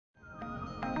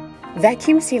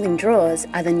Vacuum sealing drawers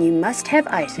are the new must-have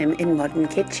item in modern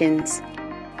kitchens.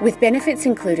 With benefits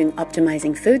including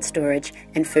optimizing food storage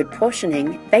and food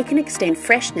portioning, they can extend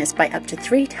freshness by up to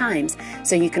 3 times,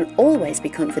 so you can always be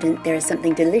confident there is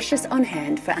something delicious on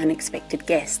hand for unexpected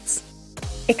guests.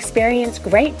 Experience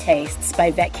great tastes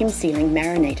by vacuum sealing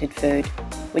marinated food,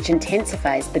 which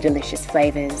intensifies the delicious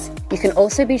flavors. You can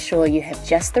also be sure you have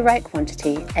just the right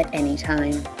quantity at any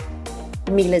time.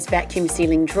 Miele's vacuum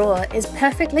sealing drawer is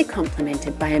perfectly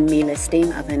complemented by a Miele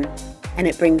steam oven, and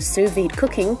it brings sous vide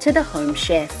cooking to the home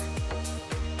chef.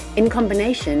 In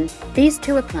combination, these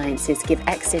two appliances give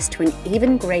access to an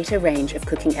even greater range of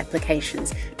cooking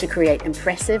applications to create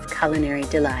impressive culinary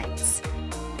delights.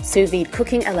 Sous vide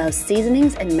cooking allows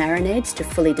seasonings and marinades to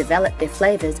fully develop their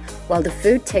flavors while the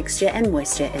food texture and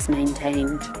moisture is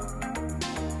maintained.